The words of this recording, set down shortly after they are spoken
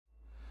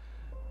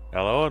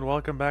Hello and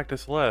welcome back to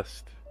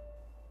Celeste.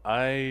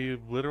 I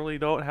literally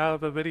don't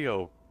have a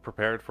video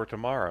prepared for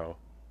tomorrow,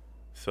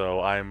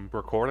 so I'm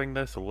recording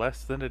this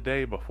less than a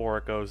day before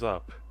it goes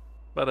up.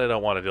 But I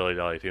don't want to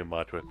dilly-dally too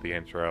much with the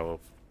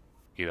intro.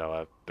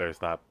 There's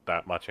not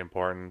that much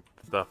important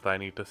stuff that I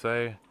need to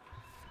say.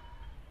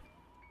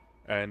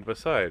 And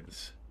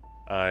besides,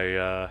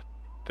 I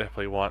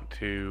definitely want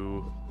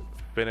to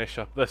finish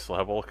up this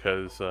level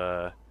because,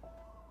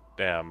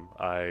 damn,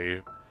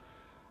 I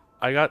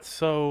got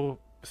so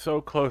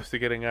close to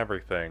getting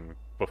everything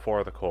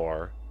before the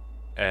core,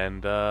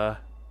 and I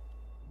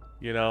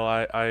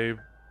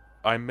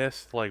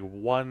missed like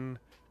one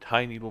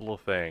tiny little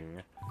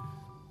thing,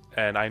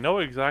 and I know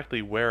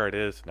exactly where it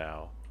is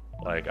now.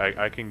 Like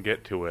I can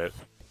get to it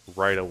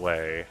right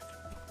away,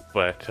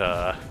 but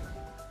the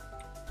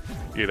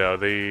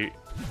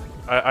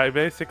I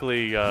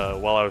basically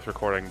while I was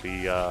recording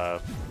the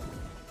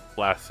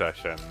last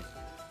session,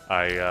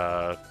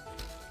 I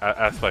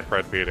asked my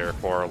friend Peter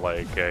for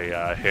like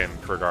a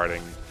hint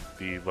regarding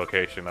the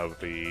location of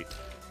the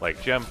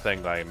like gem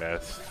thing that I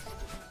missed,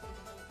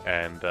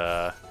 and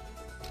I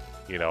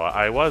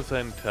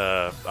wasn't.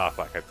 Oh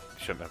fuck! I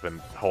shouldn't have been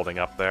holding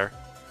up there.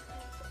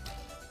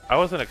 I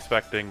wasn't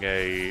expecting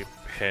a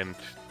hint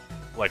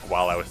like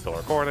while I was still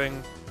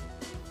recording.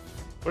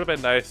 Would have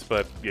been nice,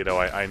 but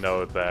I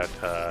know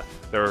that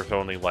there was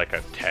only like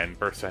a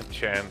 10%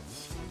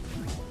 chance.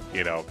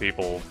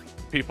 People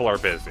are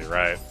busy,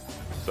 right?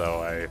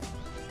 So I,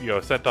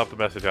 sent off the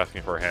message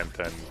asking for a hint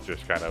and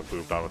just kind of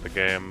moved on with the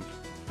game.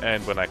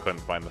 And when I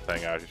couldn't find the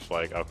thing, I was just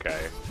like,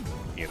 okay,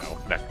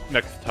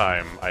 next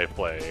time I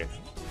play,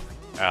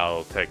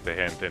 I'll take the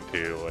hint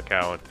into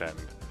account and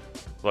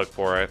look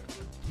for it.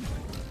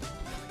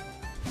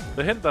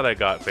 The hint that I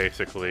got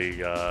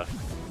basically,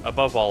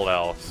 above all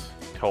else,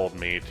 told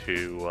me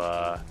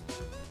to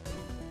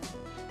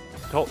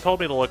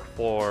told me to look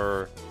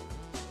for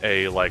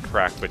a like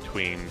crack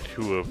between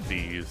two of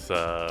these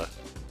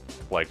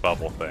like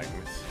bubble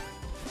things.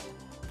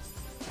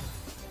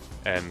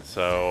 And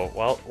so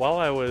while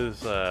I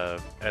was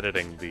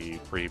editing the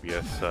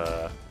previous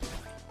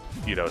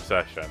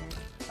session,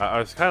 I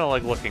was kind of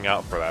like looking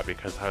out for that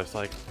because I was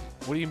like,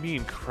 what do you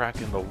mean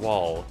crack in the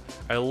wall?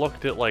 I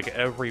looked at like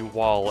every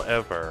wall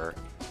ever.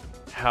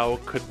 How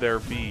could there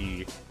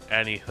be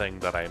anything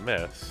that I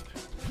missed?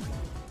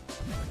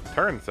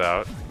 Turns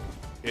out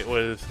it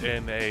was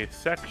in a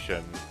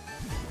section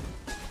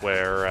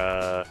where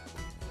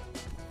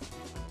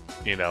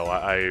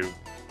I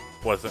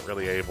wasn't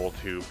really able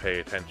to pay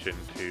attention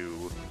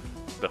to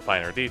the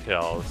finer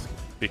details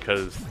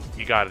because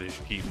you gotta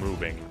just keep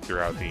moving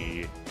throughout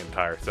the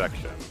entire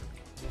section,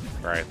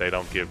 right? They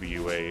don't give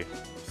you a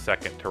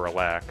second to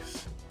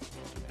relax,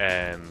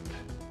 and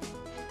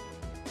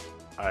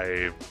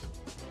I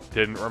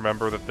didn't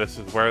remember that this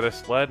is where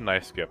this led, and I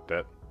skipped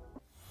it.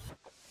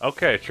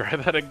 Okay, try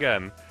that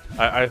again.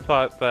 I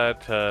thought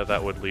that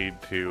that would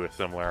lead to a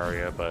similar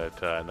area,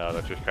 but no,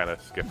 that just kind of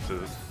skips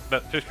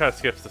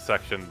the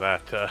section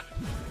that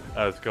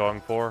I was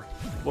going for.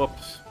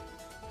 Whoops.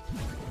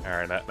 All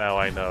right, now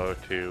I know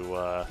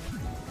to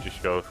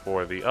just go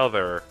for the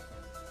other,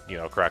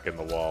 crack in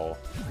the wall,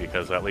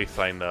 because at least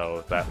I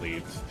know that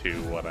leads to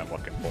what I'm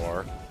looking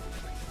for.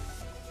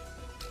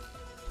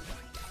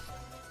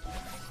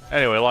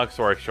 Anyway, long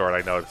story short,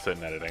 I noticed it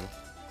in editing.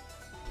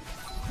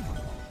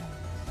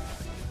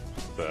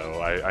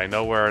 So I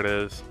know where it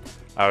is.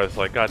 I was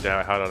like, God damn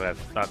it, how did I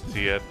not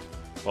see it?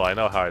 Well, I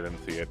know how I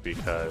didn't see it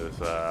because,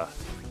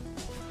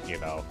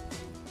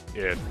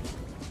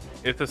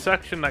 it's a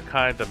section that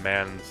kind of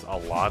demands a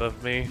lot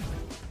of me.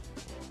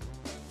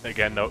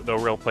 Again, no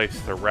real place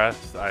to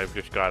rest. I've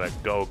just got to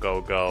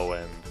go,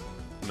 and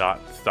not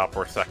stop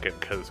for a second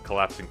because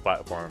collapsing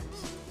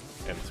platforms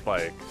and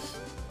spikes.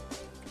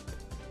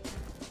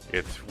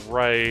 It's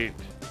right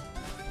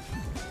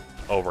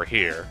over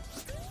here.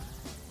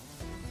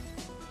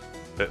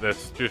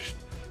 This just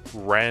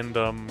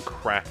random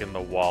crack in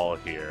the wall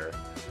here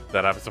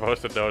that I'm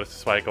supposed to notice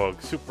despite going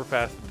super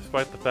fast,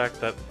 despite the fact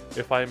that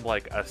if I'm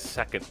like a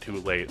second too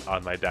late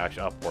on my dash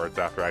upwards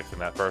after exiting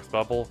that first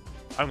bubble,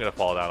 I'm gonna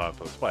fall down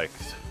onto the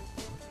spikes.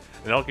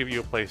 And I'll give you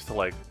a place to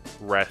like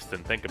rest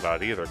and think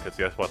about it either, because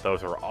guess what?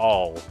 Those are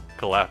all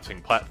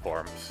collapsing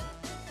platforms.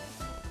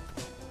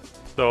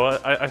 So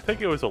I think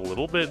it was a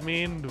little bit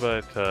mean,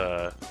 but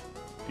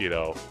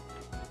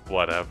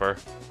whatever.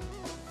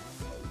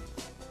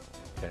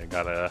 Okay,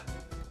 got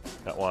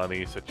one of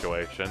these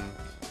situations.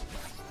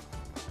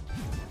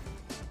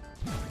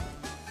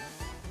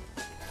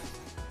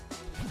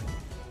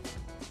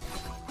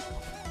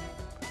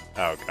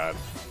 Oh god.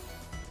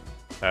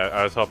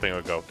 I was hoping it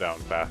would go down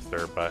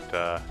faster, but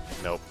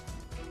nope.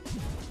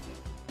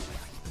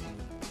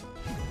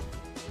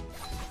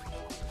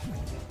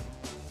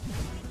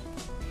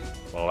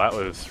 Well, that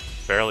was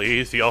fairly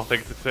easy, all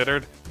things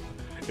considered.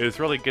 It was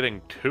really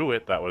getting to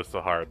it that was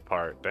the hard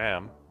part,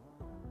 damn.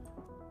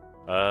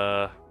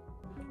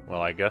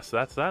 Well, I guess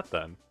that's that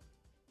then.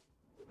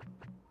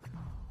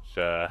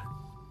 Just,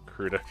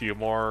 accrued a few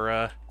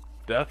more,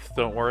 deaths,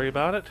 don't worry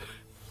about it.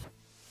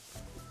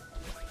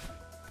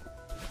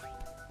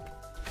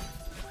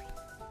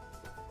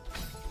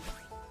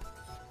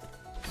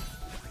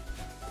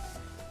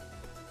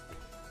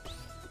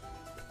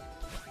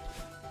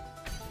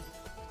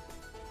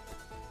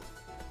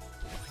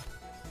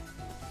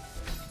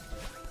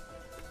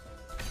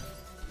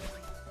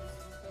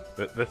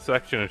 This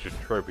section is just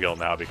trivial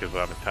now because of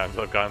how many times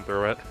I've gone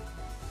through it.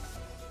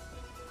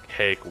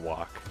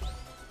 Cakewalk.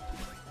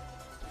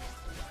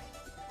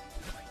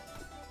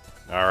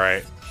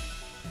 Alright.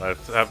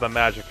 Let's have the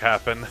magic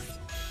happen.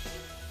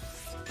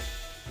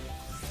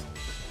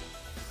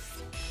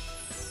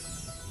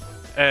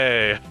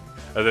 Hey!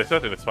 I was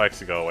expecting the spikes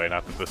to go away,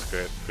 not that this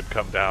could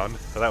come down.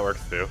 So that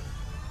works too.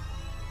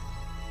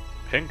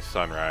 Pink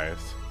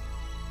sunrise.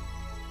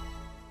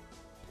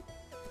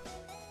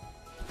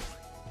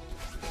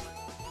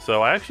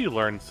 So I actually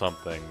learned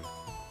something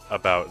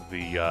about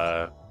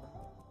the,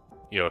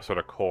 you know, sort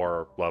of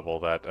core level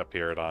that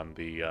appeared on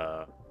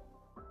the,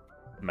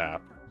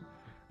 map.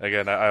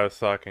 Again, I was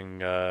talking,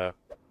 to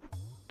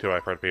my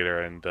friend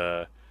Peter,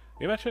 and,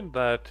 he mentioned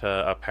that,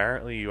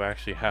 apparently you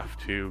actually have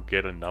to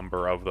get a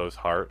number of those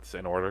hearts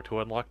in order to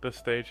unlock this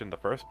stage in the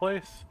first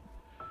place.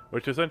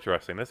 Which is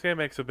interesting. This game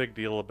makes a big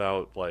deal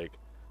about, like,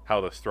 how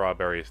the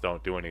strawberries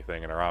don't do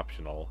anything and are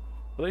optional.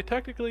 But they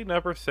technically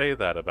never say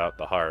that about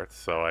the hearts,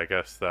 so I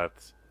guess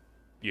that's,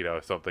 you know,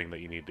 something that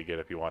you need to get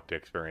if you want to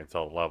experience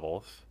all the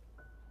levels.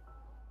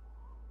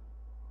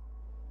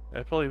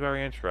 It's really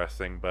very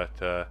interesting,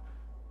 but,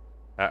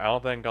 I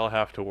don't think I'll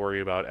have to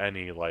worry about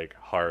any, like,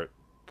 heart,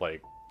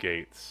 like,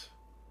 gates.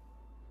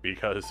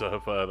 Because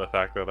of, the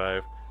fact that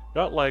I've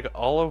got, like,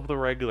 all of the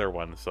regular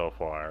ones so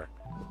far.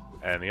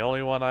 And the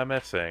only one I'm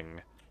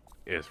missing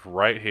is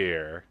right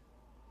here.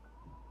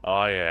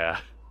 Oh, yeah.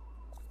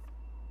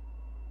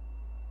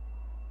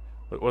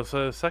 Was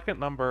the second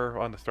number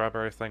on the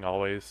strawberries thing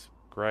always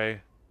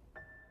gray?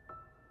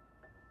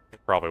 It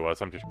probably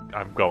was.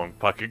 I'm going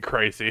fucking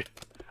crazy.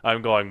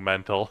 I'm going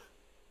mental.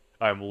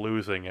 I'm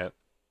losing it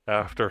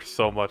after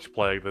so much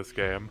playing this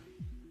game.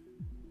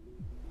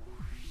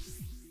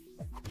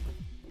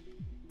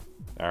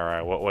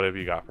 Alright, what have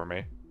you got for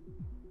me?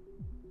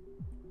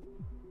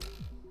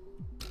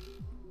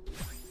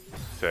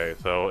 Okay,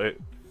 so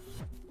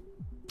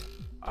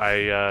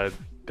I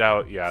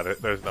doubt, yeah,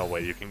 there's no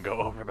way you can go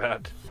over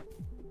that.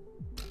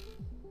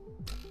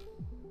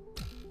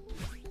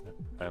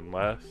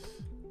 Unless...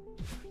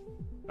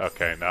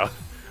 Okay, no.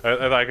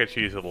 I could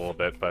cheese it a little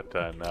bit, but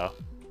no.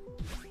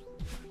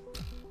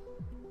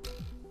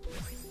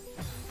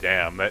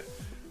 Damn,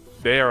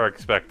 they are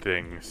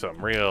expecting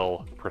some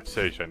real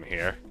precision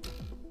here.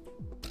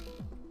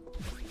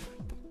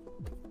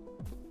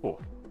 Ooh.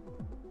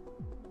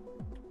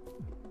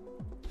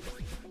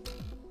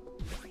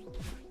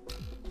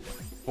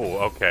 Ooh,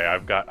 okay,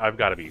 I've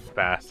got to be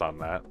fast on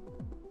that.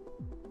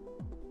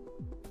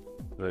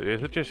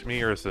 Is it just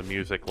me, or is the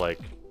music, like,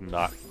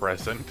 not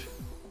present?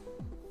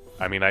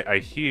 I mean, I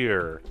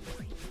hear...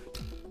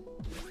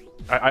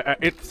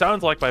 it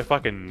sounds like my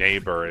fucking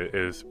neighbor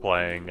is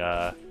playing,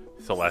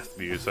 Celeste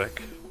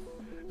music.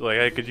 Like,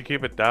 hey, could you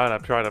keep it down?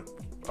 I'm trying to...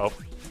 Oh.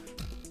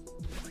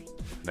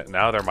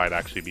 Now there might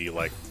actually be,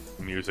 like,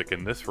 music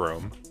in this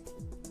room.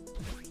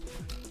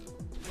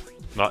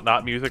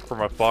 Not music from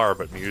afar,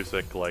 but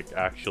music, like,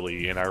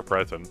 actually in our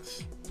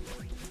presence.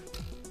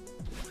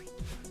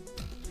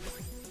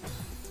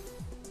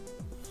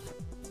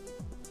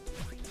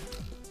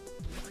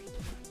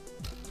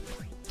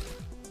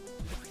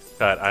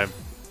 God,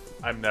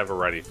 I'm never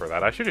ready for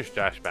that. I should just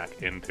dash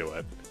back into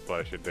it. That's what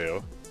I should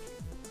do.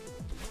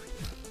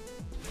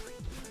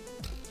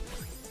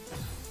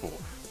 Ooh.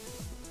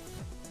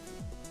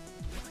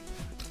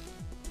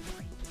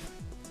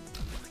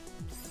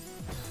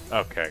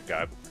 Okay,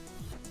 God.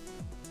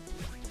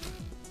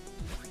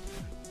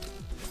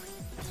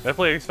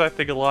 Definitely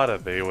expecting a lot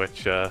of me,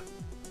 which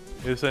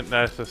isn't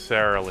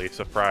necessarily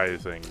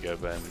surprising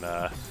given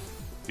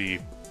the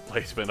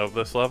placement of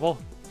this level.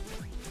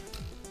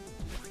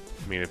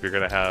 I mean, if you're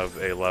gonna have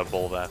a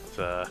level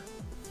that's,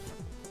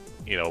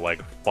 you know,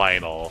 like,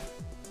 final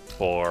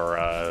for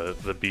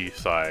the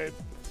B-side,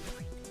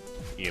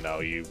 you know,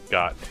 you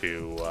got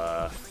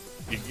to,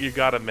 you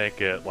gotta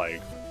make it,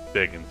 like,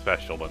 big and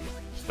special and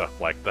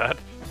stuff like that.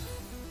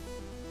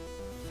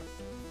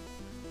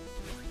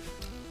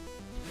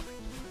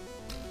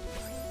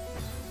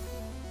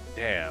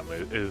 Damn,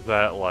 is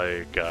that,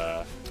 like,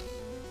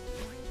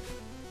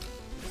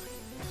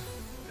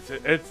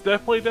 it's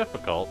definitely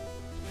difficult.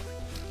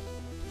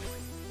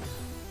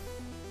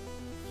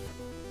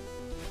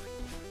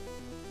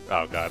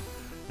 Oh god.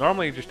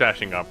 Normally just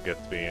dashing up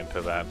gets me into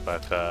that,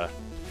 but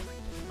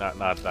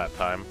not that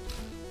time.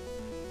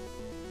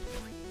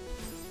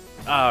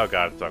 Oh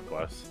god, it's so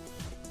close.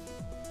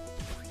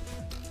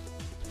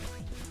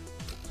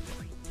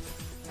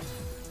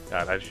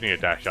 God, I just need to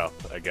dash up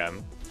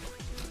again.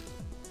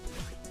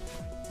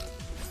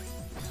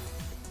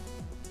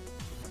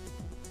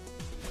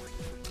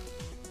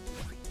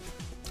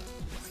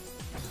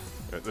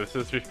 This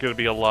is just gonna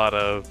be a lot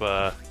of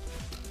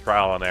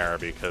trial and error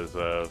because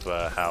of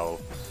how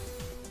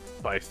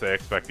spicy they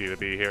expect you to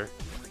be here.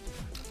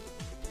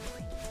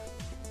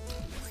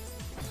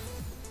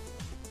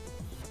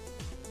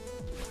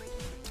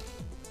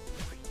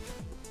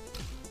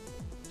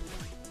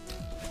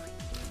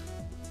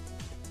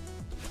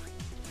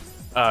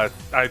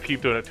 I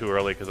keep doing it too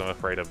early because I'm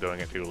afraid of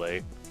doing it too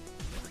late.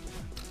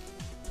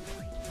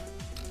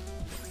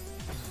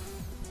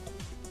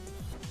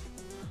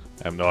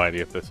 I have no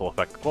idea if this will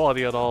affect the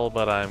quality at all,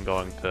 but I'm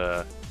going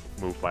to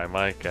move my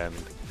mic and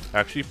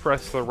actually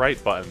press the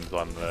right buttons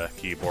on the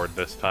keyboard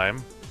this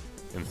time,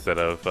 instead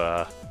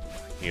of,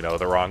 you know,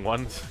 the wrong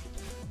ones.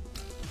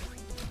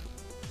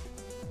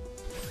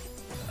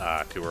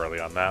 Too early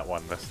on that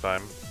one this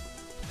time.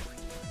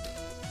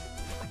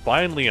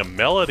 Finally a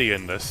melody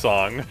in this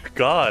song.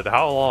 God,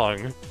 how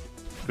long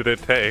did it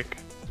take?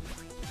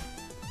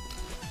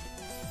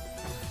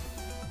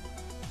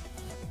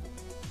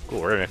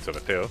 Cool, we're next to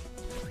it too.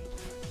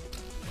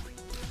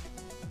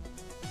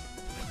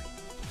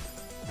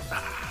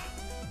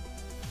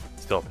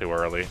 Still too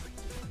early.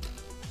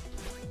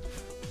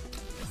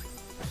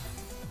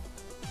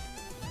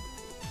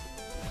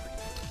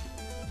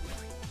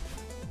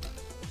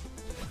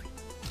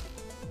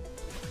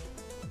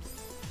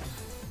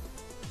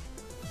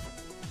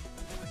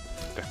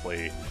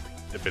 Definitely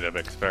a bit of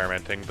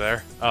experimenting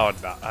there. Oh,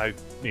 no, I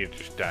need to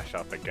just dash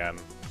up again.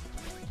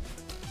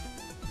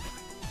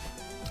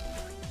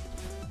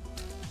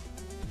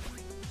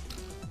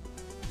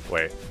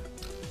 Wait.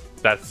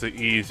 That's the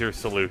easier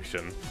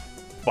solution.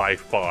 By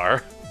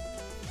far.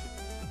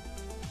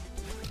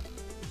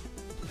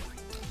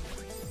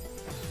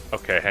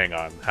 Okay, hang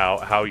on.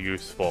 How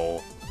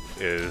useful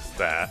is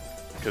that?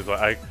 Because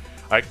I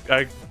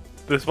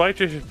this might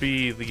just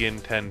be the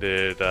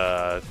intended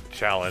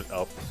challenge.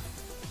 Oh,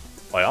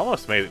 I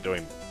almost made it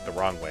doing the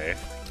wrong way.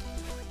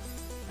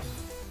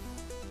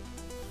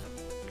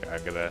 Okay,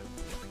 I'm gonna.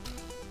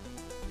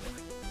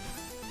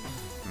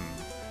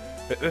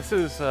 This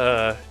is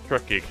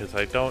tricky because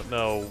I don't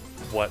know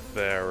what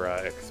they're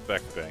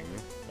expecting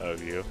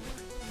of you.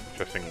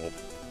 Interesting little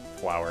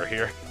flower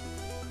here.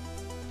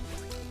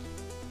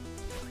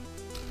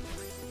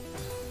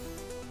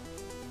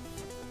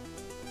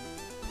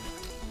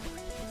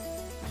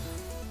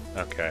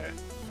 Okay,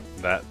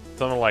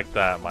 something like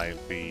that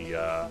might be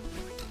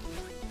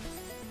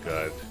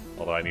good.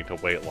 Although I need to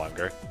wait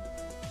longer.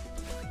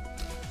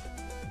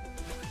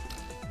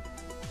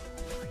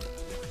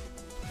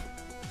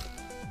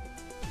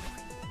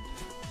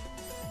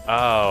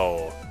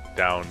 Oh,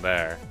 down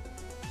there.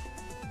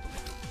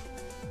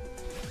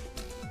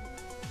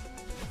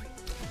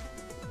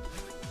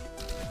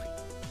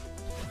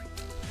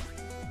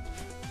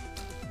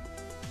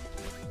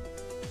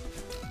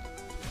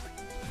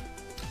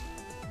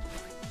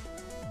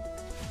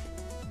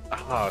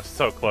 Oh,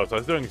 so close. I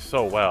was doing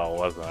so well,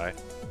 wasn't I?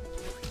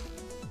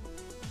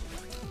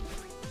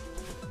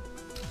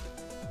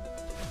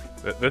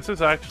 This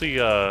is actually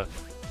a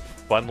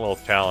fun little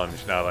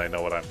challenge now that I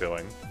know what I'm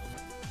doing.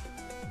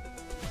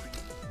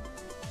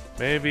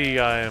 Maybe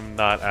I'm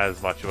not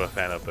as much of a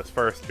fan of this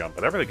first jump,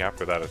 but everything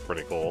after that is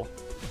pretty cool.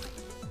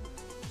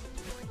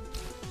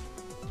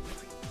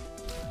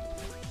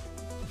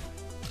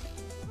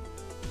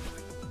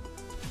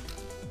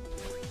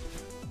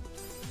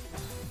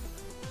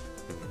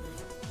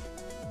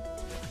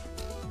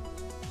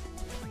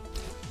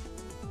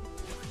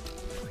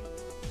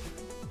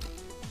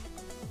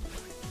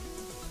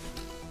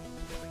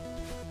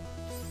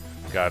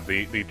 God,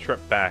 the trip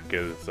back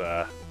is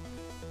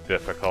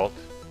difficult.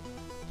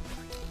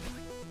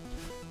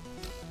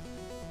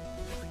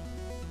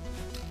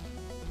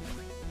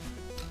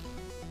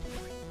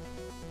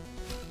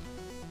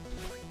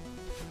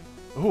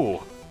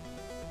 Ooh.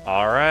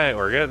 Alright,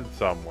 we're getting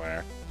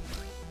somewhere.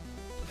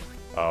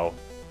 Oh.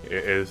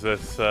 Is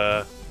this,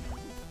 the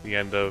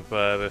end of,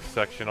 this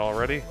section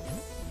already?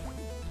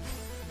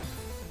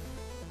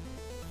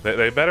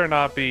 They better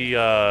not be,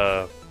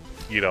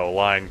 you know,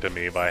 lying to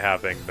me by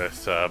having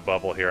this,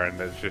 bubble here, and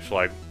it's just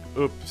like,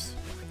 oops,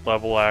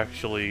 level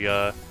actually,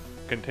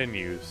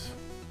 continues.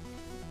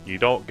 You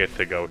don't get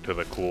to go to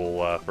the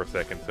cool,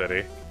 Forsaken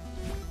City.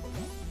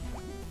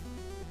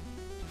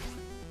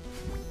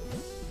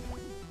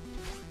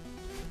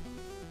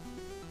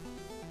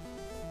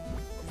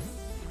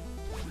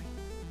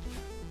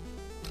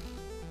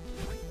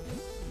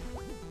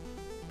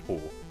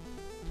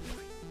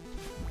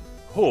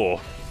 Ooh,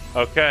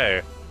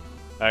 okay.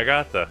 I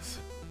got this.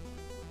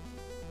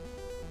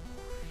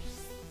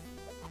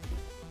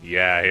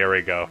 Yeah, here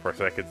we go,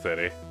 Forsaken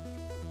City.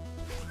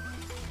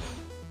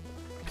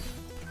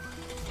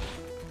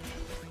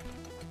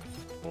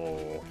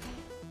 Oh.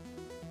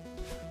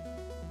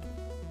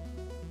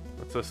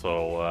 What's this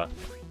little,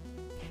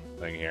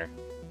 thing here?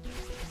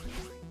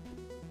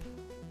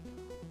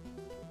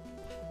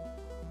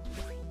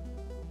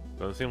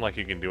 Doesn't seem like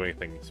you can do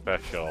anything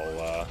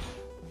special,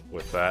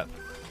 with that.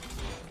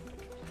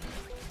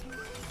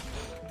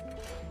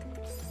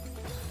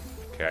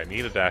 Okay, I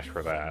need a dash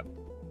for that.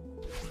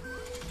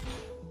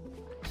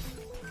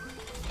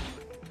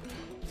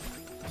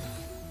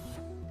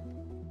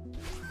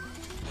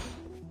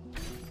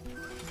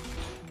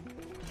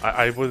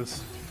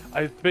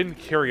 I've been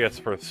curious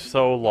for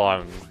so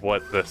long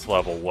what this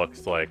level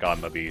looks like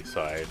on the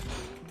B-side.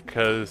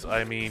 Because,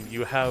 I mean,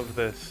 you have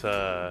this,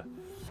 I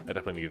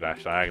definitely need to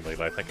dash diagonally,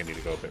 but I think I need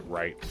to go a bit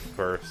right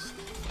first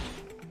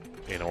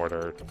in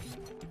order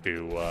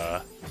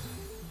to,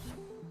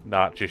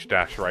 not just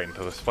dash right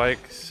into the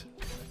spikes.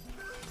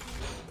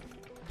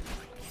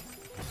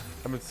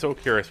 I'm so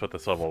curious what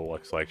this level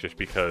looks like, just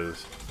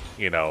because,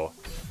 you know,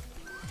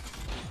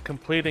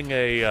 completing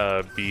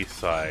a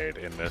B-side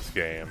in this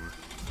game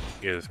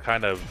is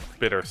kind of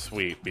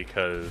bittersweet,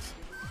 because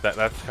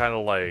that's kind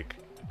of like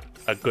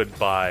a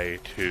goodbye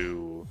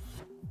to,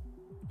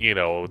 you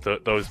know,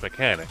 those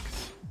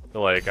mechanics.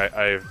 Like,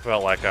 I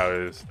felt like I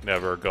was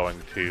never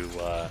going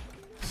to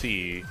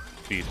see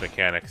these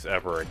mechanics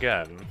ever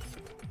again.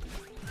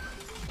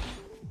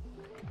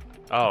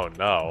 Oh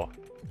no.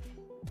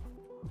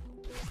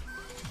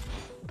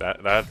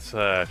 That's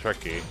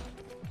tricky.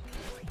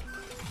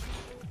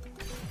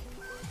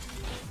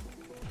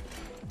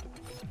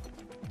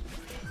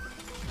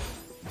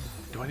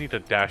 Do I need to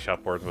dash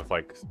upwards with,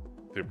 like,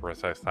 super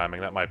precise timing?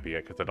 That might be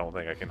it, because I don't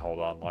think I can hold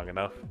on long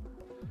enough.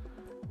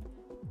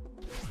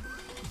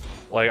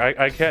 Like,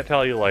 I can't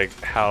tell you, like,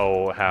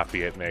 how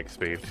happy it makes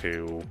me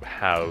to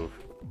have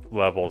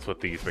levels with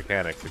these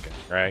mechanics again,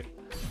 right?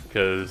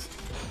 Because,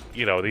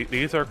 you know,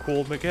 these are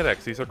cool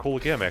mechanics, these are cool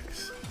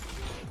gimmicks.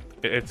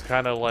 It's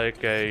kind of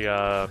like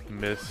a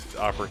missed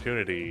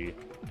opportunity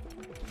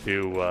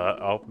to,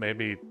 oh,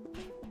 maybe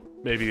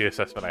the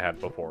assessment I had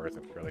before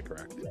isn't really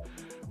correct.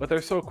 But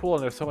they're so cool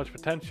and there's so much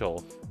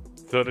potential,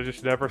 so to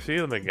just never see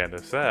them again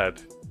is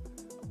sad.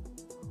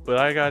 But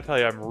I gotta tell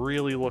you, I'm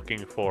really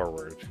looking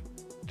forward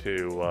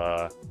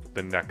to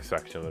the next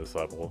section of this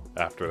level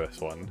after this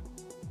one.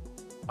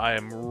 I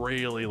am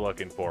really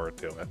looking forward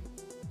to it.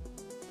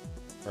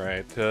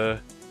 Right,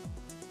 to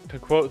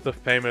quote the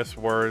famous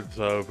words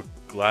of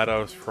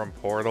GLaDOS from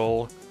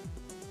Portal,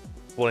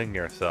 fling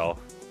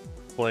yourself.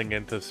 Fling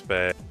into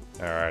space.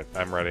 Alright,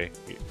 I'm ready.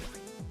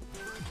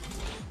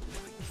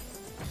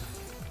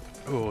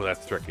 Ooh,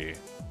 that's tricky.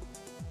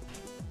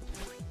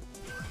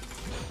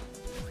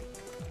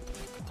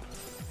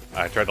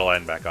 I tried to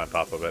land back on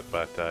top of it,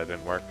 but it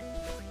didn't work.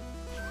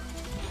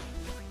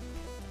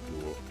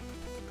 Ooh.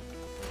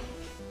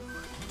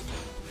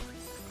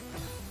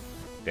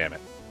 Damn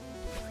it.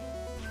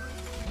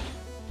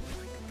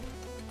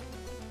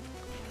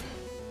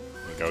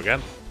 We go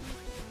again.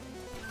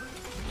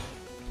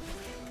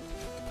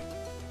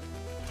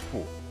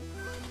 Ooh.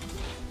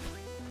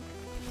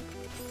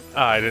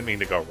 Ah, I didn't mean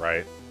to go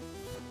right.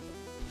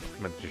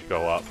 I meant to just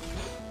go up.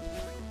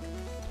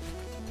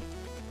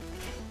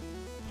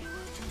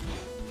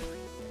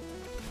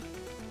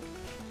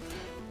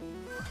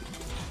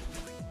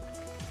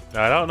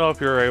 Now, I don't know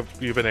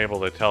if you've been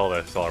able to tell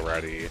this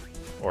already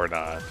or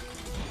not,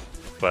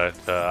 but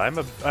I'm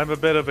a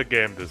bit of a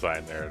game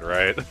design nerd,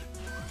 right?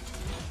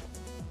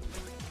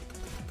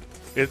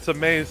 It's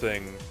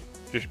amazing,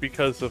 just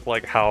because of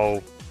like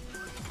how,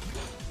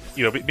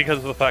 you know, because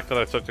of the fact that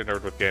I'm such a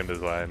nerd with game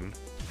design.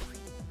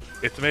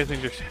 It's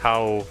amazing just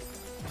how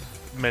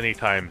many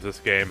times this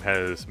game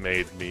has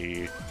made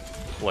me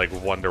like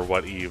wonder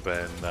what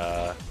even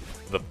the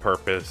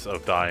purpose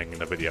of dying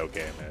in a video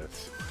game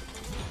is.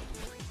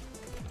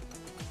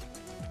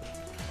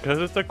 Because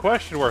it's a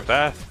question worth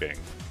asking.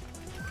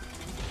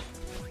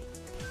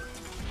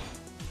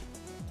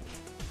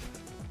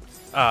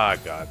 Ah,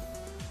 God.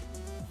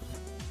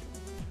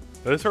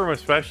 This room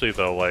especially,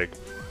 though, like,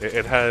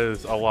 it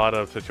has a lot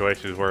of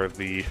situations where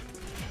the,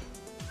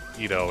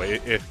 you know,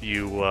 if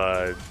you,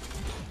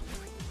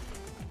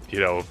 you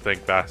know,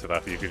 think fast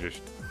enough, you can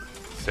just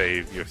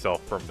save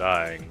yourself from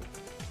dying,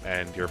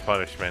 and your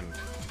punishment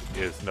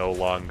is no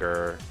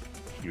longer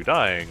you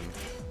dying,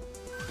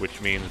 which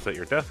means that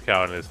your death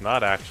count is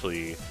not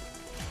actually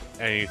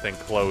anything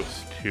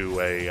close to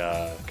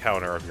a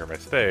counter of your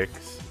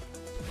mistakes.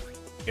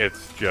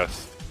 It's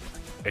just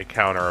a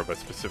counter of a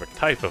specific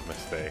type of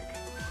mistake,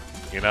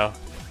 you know?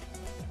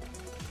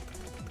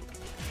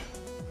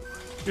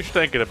 Just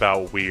thinking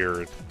about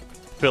weird,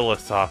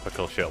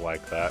 philosophical shit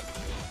like that.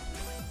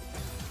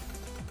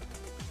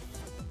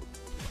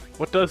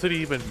 What does it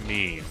even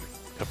mean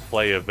to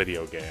play a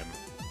video game?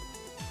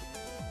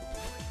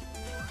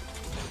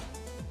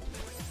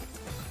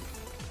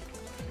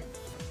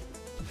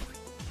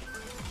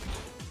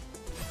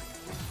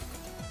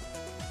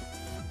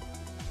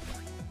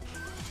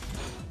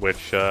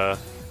 Which,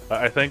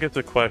 I think it's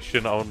a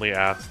question only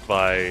asked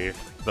by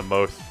the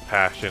most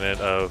passionate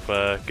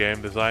of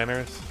game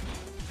designers.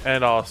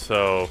 And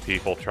also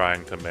people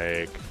trying to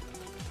make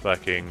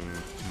fucking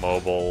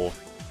mobile,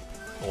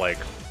 like,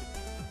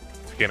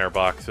 Skinner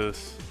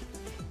boxes.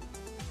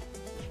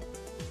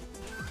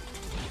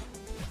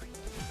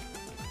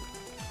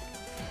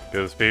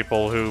 Because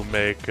people who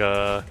make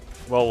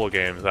mobile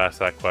games ask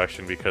that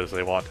question because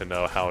they want to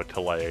know how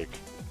to, like,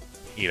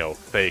 you know,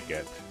 fake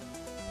it.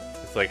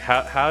 It's like,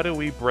 how do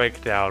we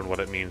break down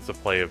what it means to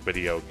play a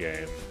video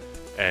game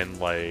and,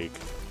 like,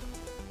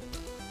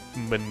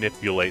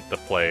 manipulate the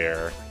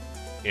player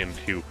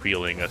into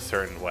feeling a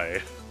certain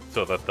way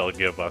so that they'll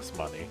give us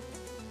money?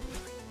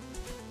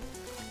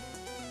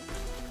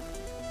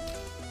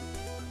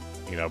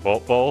 You know,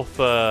 both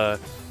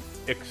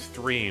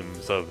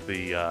extremes of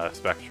the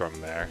spectrum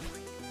there.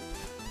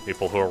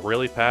 People who are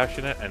really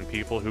passionate and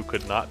people who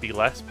could not be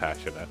less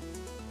passionate.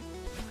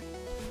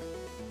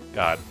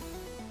 God.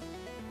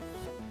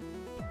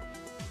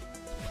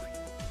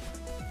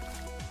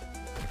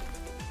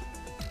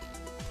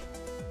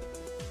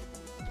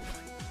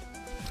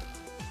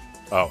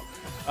 Oh.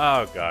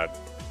 Oh, God.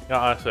 No,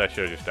 honestly, I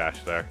should have just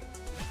dashed there.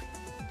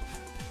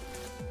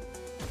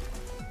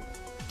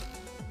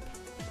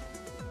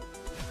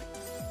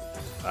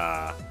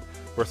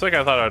 For a second,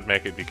 I thought I would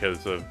make it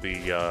because of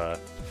the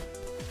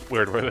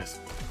weird way this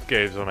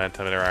game's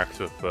momentum interacts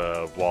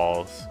with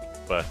walls.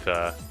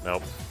 But,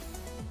 nope.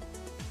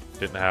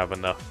 Didn't have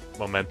enough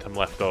momentum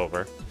left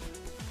over.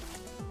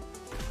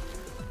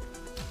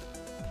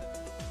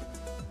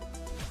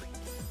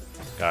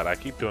 God, I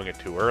keep doing it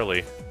too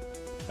early.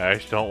 I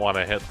just don't want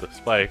to hit the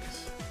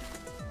spikes.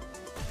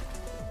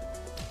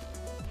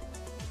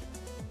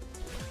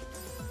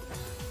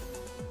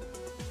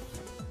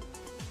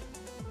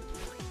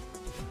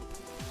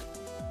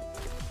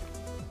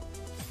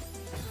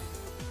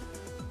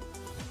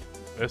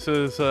 This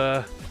is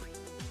a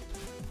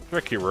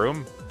tricky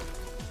room.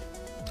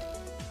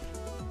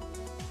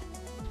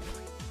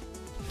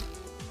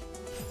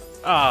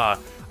 Ah,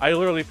 I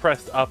literally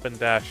pressed up and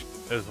dashed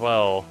as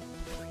well.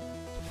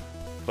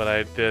 But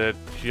I did it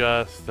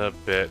just a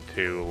bit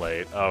too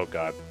late. Oh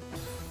god.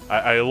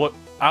 I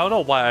don't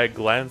know why I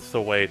glanced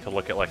away to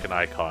look at like an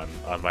icon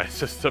on my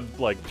system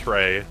like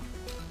tray.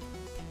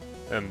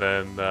 And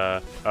then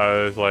I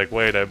was like,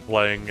 wait, I'm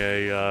playing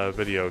a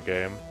video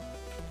game.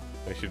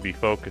 I should be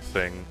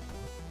focusing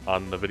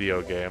on the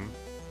video game.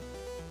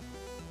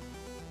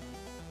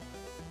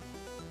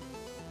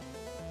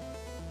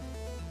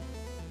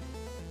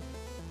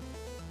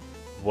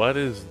 What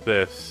is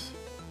this?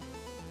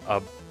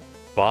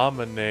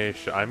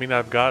 Abomination. I mean,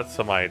 I've got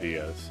some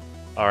ideas.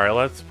 Alright,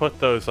 let's put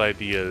those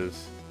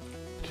ideas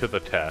to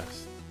the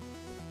test.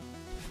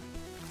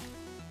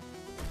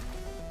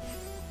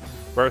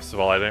 First of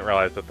all, I didn't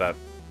realize that that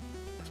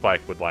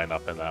spike would line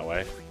up in that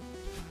way.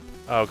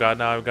 Oh god,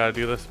 now I've got to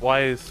do this.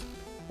 Why is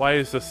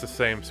this the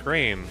same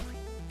screen?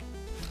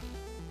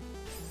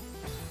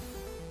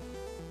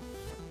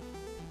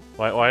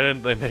 Why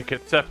didn't they make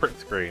it separate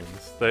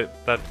screens?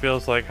 That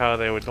feels like how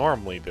they would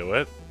normally do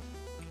it.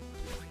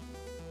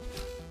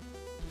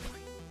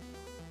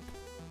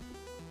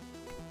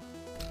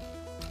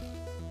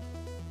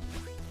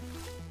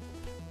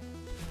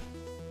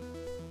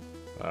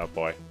 Oh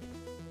boy.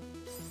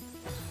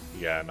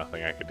 Yeah,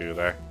 nothing I could do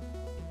there.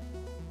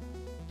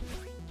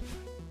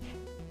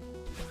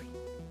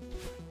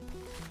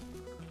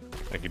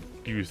 I could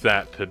use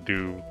that to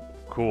do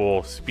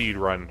cool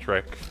speedrun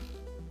trick.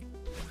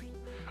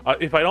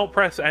 If I don't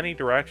press any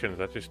directions,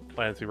 that just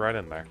lands me right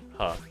in there.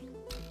 Huh.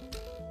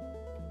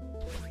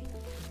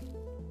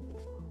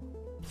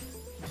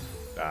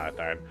 Ah,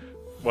 darn.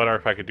 Wonder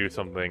if I could do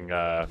something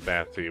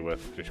fancy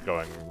with just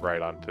going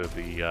right onto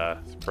the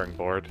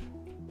springboard.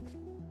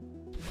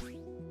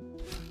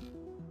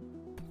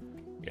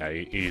 Yeah,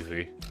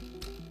 easy.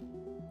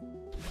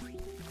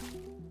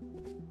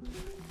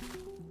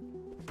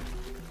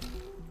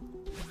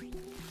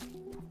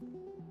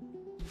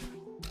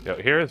 Yo,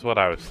 here's what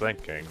I was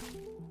thinking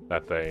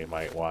that they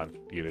might want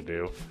you to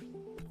do.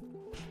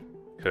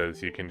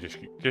 Because you can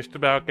just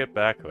about get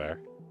back there.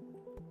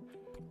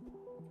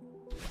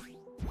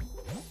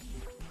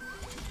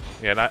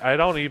 Yeah, and I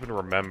don't even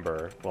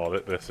remember... Well,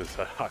 this is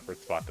a awkward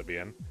spot to be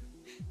in.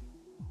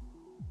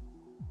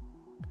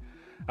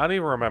 I don't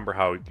even remember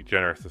how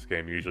generous this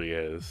game usually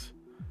is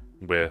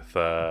with,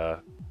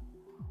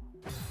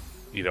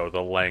 you know,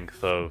 the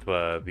length of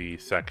the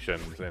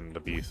sections in the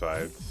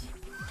B-sides.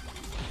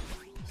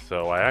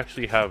 So I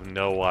actually have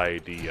no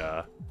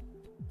idea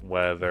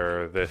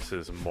whether this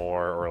is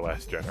more or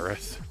less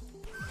generous.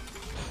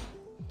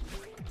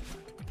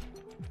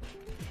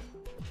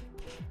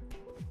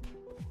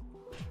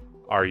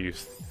 Are you...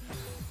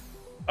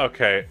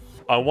 Okay,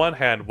 on one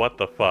hand, what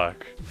the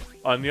fuck?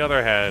 On the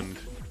other hand...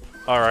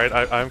 Alright,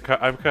 I'm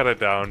kind of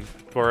down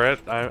for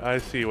it. I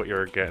see what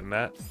you're getting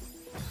at.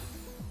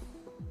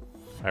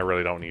 I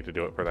really don't need to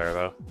do it for there,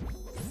 though.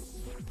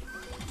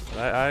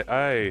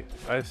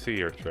 I see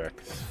your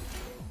tricks.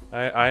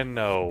 I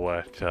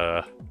know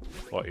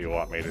what you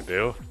want me to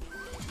do.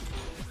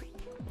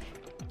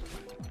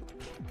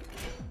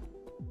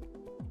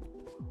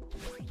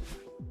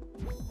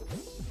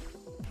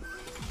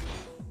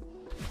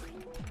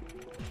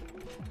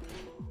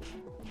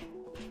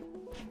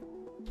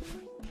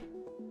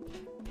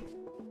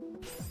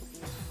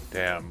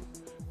 Damn.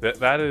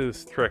 That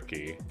is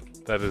tricky.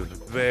 That is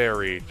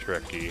very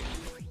tricky.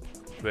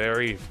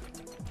 Very,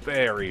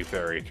 very,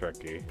 very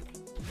tricky.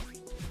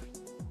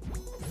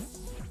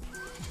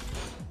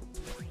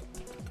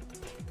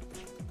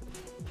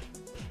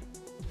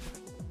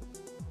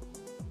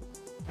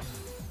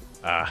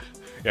 Ah.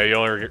 Yeah, you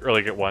only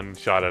really get one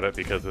shot at it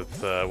because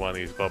it's one of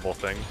these bubble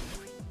things.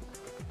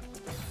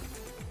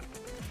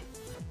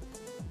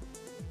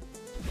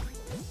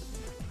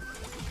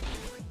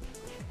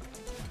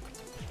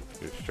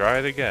 Just try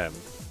it again.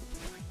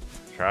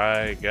 Try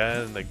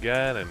again and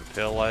again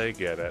until I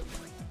get it.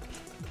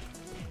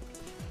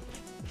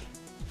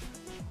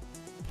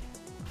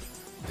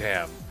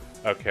 Damn.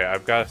 Okay,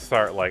 I've got to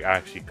start, like,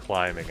 actually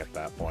climbing at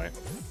that point.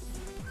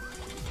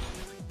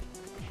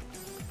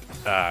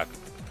 Ah,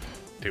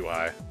 too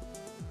high.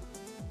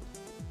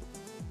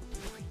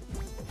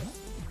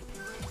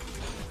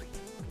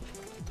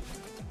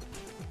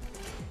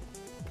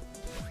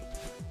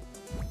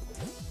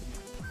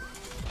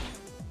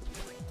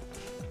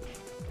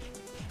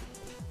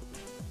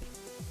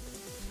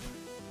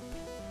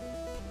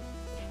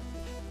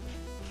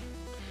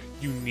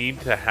 You need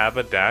to have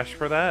a dash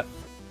for that?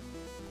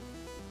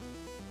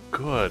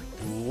 Good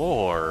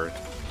lord.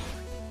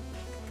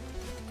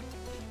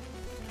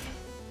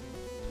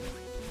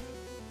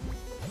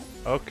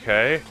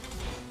 Okay.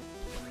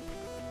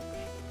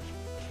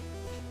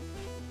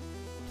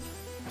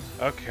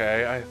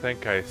 Okay, I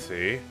think I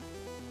see.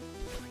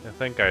 I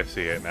think I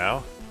see it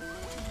now.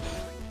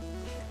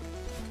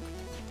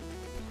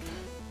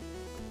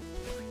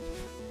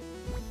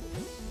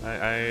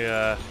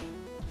 I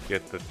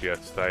get the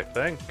gist, I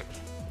think.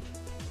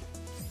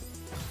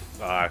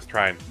 I was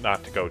trying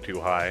not to go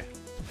too high.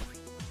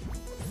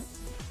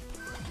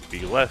 Be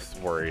less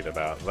worried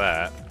about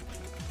that.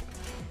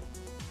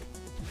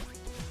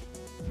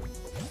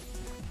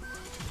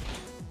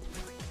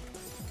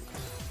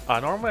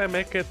 Normally I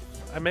make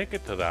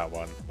it to that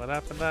one. What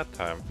happened that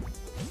time?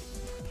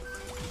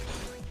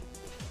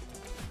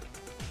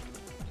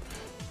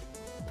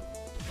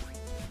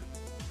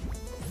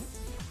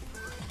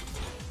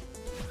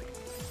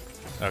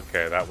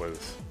 Okay, that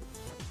was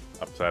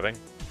upsetting.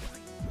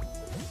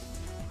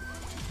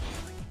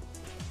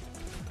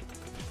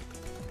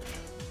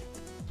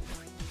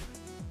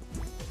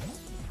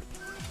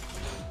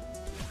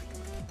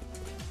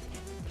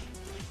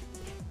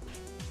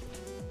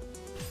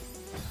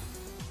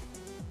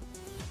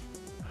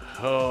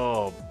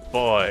 Oh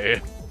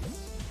boy.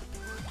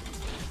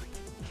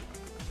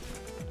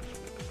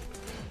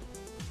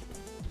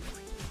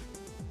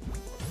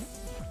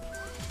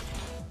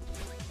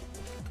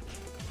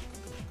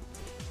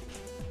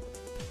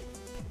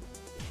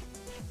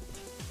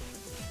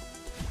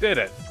 Did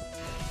it.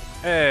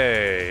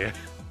 Hey.